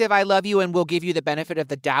Detective I Love You and will give you the benefit of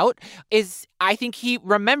the doubt. I think he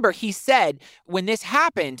said when this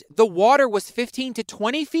happened, the water was 15 to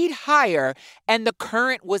 20 feet higher and the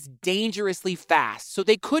current was dangerously fast. So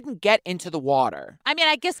they couldn't get into the water. I mean,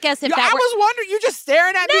 I guess if that I was wondering, you just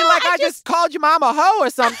staring at me like I just called your mom a hoe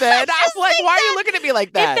or something. I was like, why are you looking at me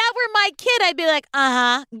like that? If that were my kid, I'd be like,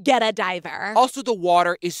 get a diver. Also, the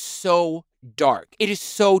water is so dark. It is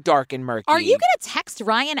so dark and murky. Are you going to text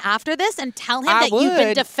Ryan after this and tell him that you've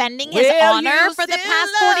been defending his honor for the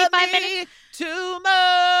past 45 minutes?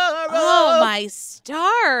 Tomorrow. Oh, my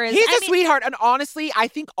stars. He's a sweetheart. And honestly, I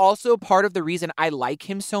think also part of the reason I like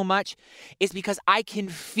him so much is because I can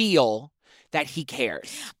feel that he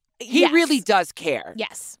cares. He really does care.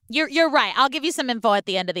 Yes, you're right. I'll give you some info at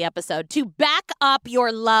the end of the episode to back up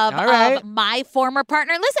your love of my former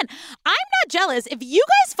partner. Listen, I'm not jealous. If you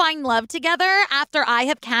guys find love together after I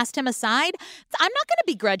have cast him aside, I'm not going to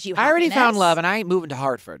begrudge you happiness. I already found love, and I ain't moving to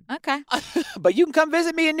Hartford. Okay. But you can come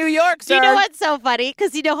visit me in New York, sir. You know what's so funny?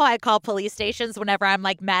 Because you know how I call police stations whenever I'm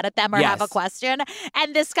like mad at them or have a question?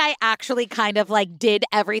 And this guy actually kind of like did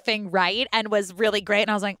everything right and was really great.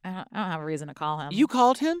 And I was like, I don't have a reason to call him. You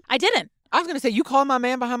called him? I didn't. I was going to say, you called my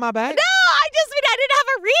man behind my back? No, I just mean I didn't have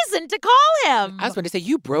a reason to call him. I was going to say,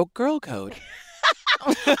 you broke girl code.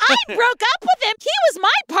 I broke up with him. He was my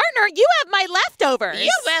partner. You have my leftovers.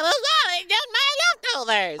 You fellas are just my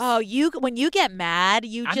leftovers. Oh, when you get mad,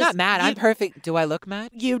 I'm not mad. I'm perfect. Do I look mad?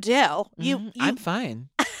 You do. I'm fine.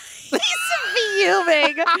 He's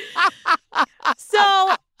fuming.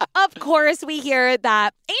 So, of course, we hear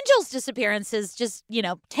that Angel's disappearance has just,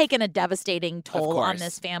 taken a devastating toll on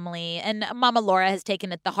this family. And Mama Laura has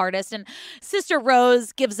taken it the hardest. And Sister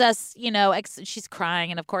Rose gives us, she's crying.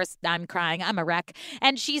 And, of course, I'm crying. I'm a wreck.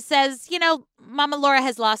 And she says, Mama Laura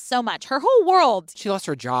has lost so much. Her whole world. She lost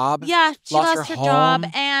her job. Yeah, she lost her home. job.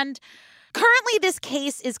 And currently, this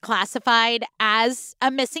case is classified as a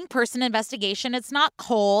missing person investigation. It's not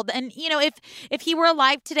cold. And, if he were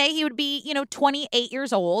alive today, he would be, 28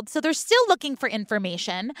 years old. So they're still looking for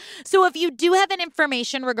information. So if you do have an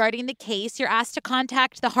information regarding the case, you're asked to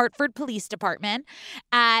contact the Hartford Police Department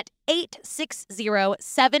at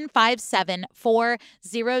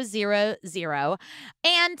 860-757-4000.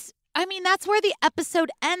 And that's where the episode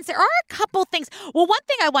ends. There are a couple things. Well, one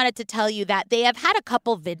thing I wanted to tell you that they have had a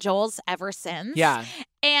couple vigils ever since. Yeah.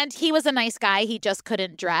 And he was a nice guy. He just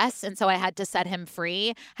couldn't dress. And so I had to set him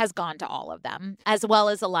free. Has gone to all of them, as well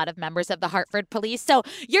as a lot of members of the Hartford police. So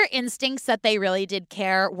your instincts that they really did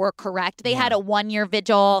care were correct. They had a 1-year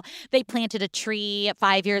vigil. They planted a tree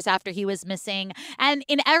 5 years after he was missing. And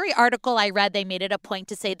in every article I read, they made it a point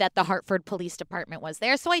to say that the Hartford Police Department was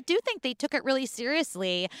there. So I do think they took it really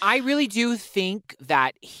seriously. I really do think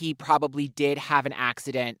that he probably did have an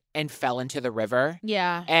accident and fell into the river.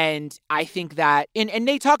 Yeah. And I think that, and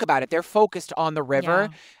they talk about it, they're focused on the river.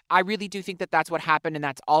 Yeah. I really do think that that's what happened. And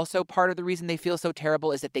that's also part of the reason they feel so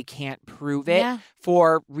terrible is that they can't prove it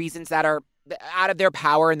for reasons that are out of their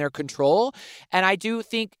power and their control. And I do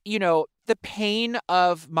think, the pain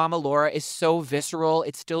of Mama Laura is so visceral.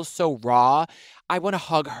 It's still so raw. I want to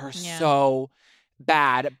hug her so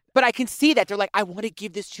bad. But I can see that they're like, I want to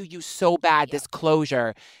give this to you so bad, this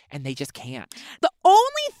closure, and they just can't. The only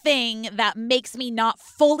thing that makes me not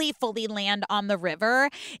fully land on the river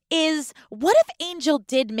is what if Angel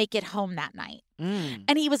did make it home that night?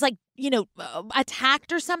 And he was like,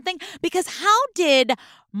 attacked or something? Because how did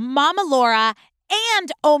Mama Laura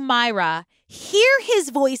and O'Mara hear his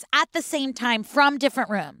voice at the same time from different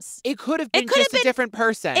rooms? It could have been just a different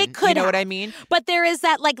person. It could know what I mean? But there is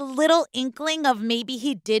that little inkling of maybe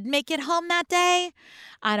he did make it home that day.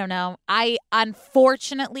 I don't know.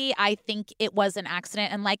 Unfortunately, I think it was an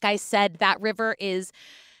accident. And like I said, that river is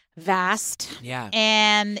vast. Yeah.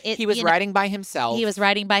 And he was riding by himself. He was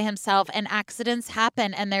riding by himself, and accidents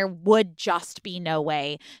happen, and there would just be no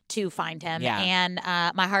way to find him. Yeah. And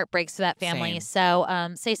my heart breaks for that family. Same.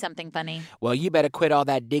 So say something funny. Well, you better quit all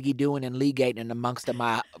that diggy doing and legating amongst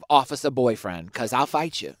my officer boyfriend, because I'll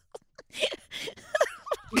fight you.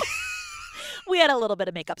 We had a little bit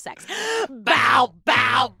of makeup sex. Bow,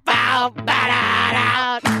 bow, bow,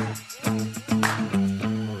 ba-da-da.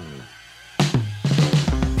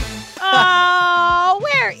 Oh,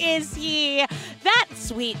 where is he? That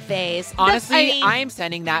sweet face. Honestly, I am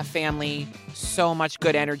sending that family so much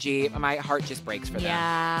good energy. My heart just breaks for them.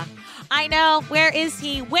 Yeah, I know. Where is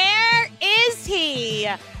he? Where is he?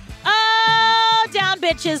 Oh, down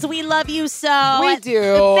bitches. We love you so. We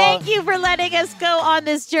do. Thank you for letting us go on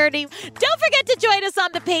this journey. Don't forget to join us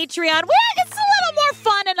on the Patreon. It's a little more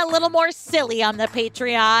fun and a little more silly on the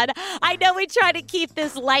Patreon. I know we try to keep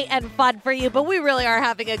this light and fun for you, but we really are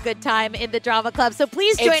having a good time in the Drama Club. So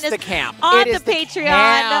please join us on the Patreon.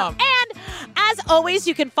 And as always,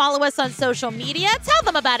 you can follow us on social media. Tell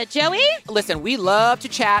them about it, Joey. Listen, we love to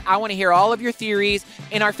chat. I want to hear all of your theories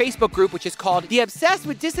in our Facebook group, which is called the Obsessed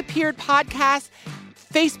with Disappeared Podcast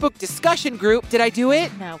Facebook discussion group. Did I do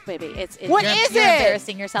it? No, baby. What you're is it?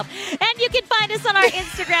 Embarrassing yourself. And you can find us on our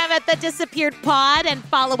Instagram at The Disappeared Pod and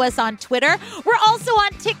follow us on Twitter. We're also on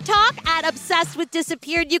TikTok at Obsessed with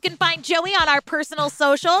Disappeared. You can find Joey on our personal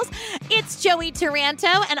socials. It's Joey Taranto,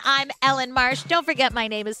 and I'm Ellen Marsh. Don't forget my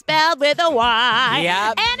name is spelled with a Y.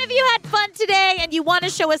 Yep. And if you had fun today and you want to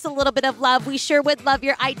show us a little bit of love, we sure would love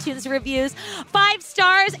your iTunes reviews. 5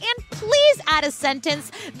 stars, and please add a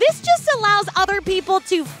sentence. This just allows other people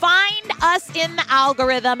to find us in the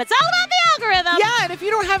algorithm. It's all about the algorithm. Yeah, and if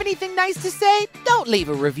you don't have anything nice to say, don't leave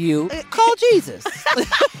a review. Call Jesus.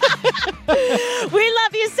 We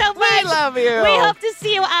love you so much. We love you. We hope to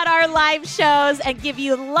see you at our live shows and give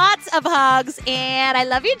you lots of hugs. And I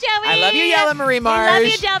love you, Joey. I love you, Yella Marie Marsh. I love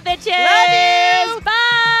you, Joe Bitches. Love you.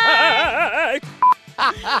 Bye.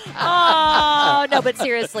 Oh, no, but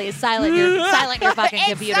seriously, silent your fucking It's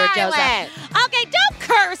computer, silent. Joseph. Okay, don't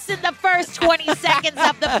curse in the first 20 seconds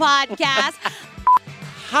of the podcast.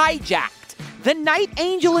 Hijacked. The night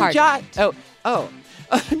Angel and Jot. Oh.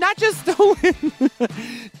 Not just stolen.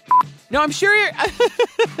 No, I'm sure you're.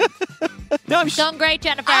 No, I'm Doing great,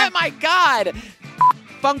 Jennifer. Oh my God.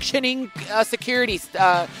 Functioning security.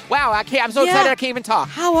 Wow, I can't. I'm so excited I can't even talk.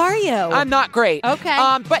 How are you? I'm not great. Okay.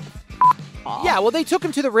 But yeah, well, they took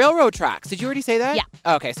him to the railroad tracks. Did you already say that?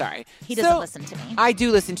 Yeah. Okay, sorry. He doesn't listen to me. I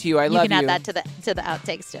do listen to you. I love you. You can add that to the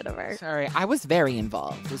outtakes, Jennifer. Sorry, I was very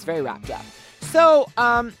involved. I was very wrapped up. So,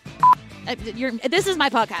 this is my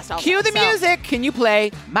podcast also. Cue the music. Can you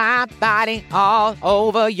play My Body All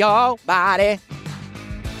Over Your Body?